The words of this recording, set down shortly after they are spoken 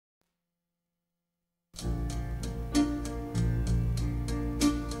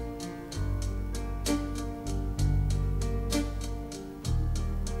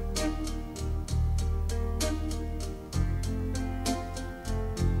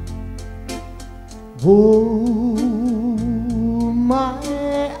Oh, my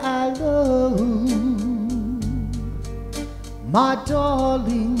love, my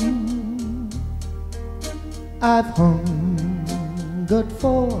darling, I've hungered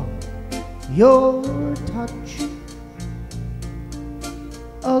for your touch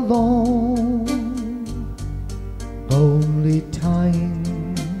a long, lonely time.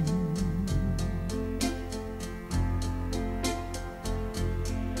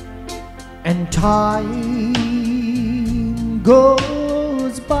 And time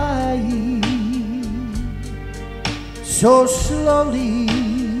goes by so slowly,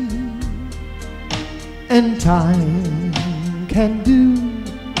 and time can do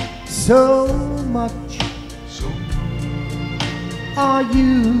so much. Are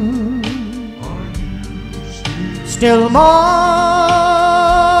you still mine?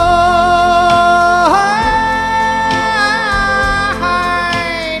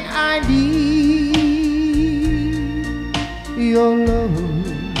 I need your love.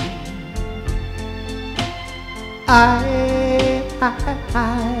 I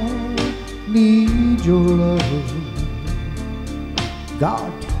need your love.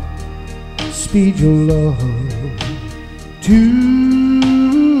 God, speed your love to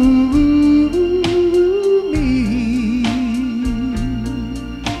me.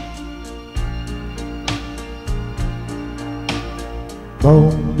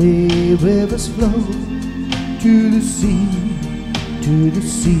 Lonely rivers flow to the sea, to the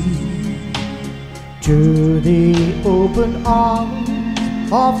sea, to the open arms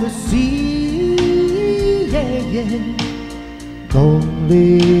of the sea. Yeah, yeah.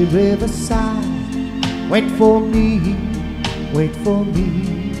 Lonely riverside, wait for me, wait for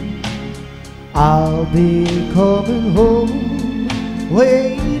me. I'll be coming home,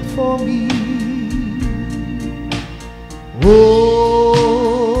 wait for me. Oh,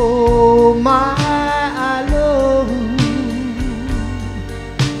 my love,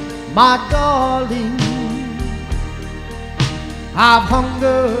 my darling, I've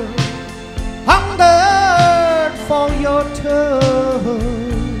hungered for your touch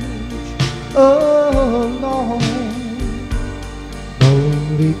a long,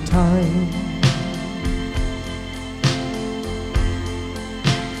 lonely time.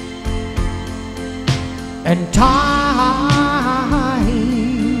 And time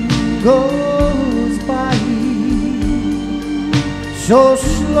goes by so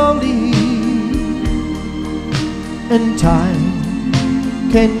slowly, and time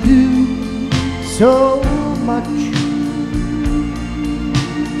can do so much.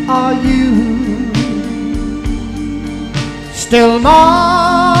 Are you still mine?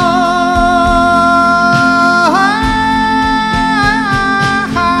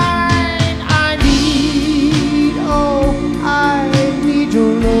 I need, oh, I need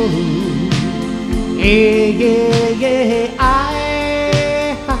your love. Yeah, yeah, yeah.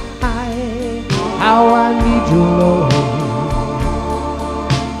 How I need your love.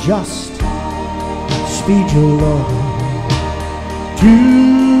 Just speed your love to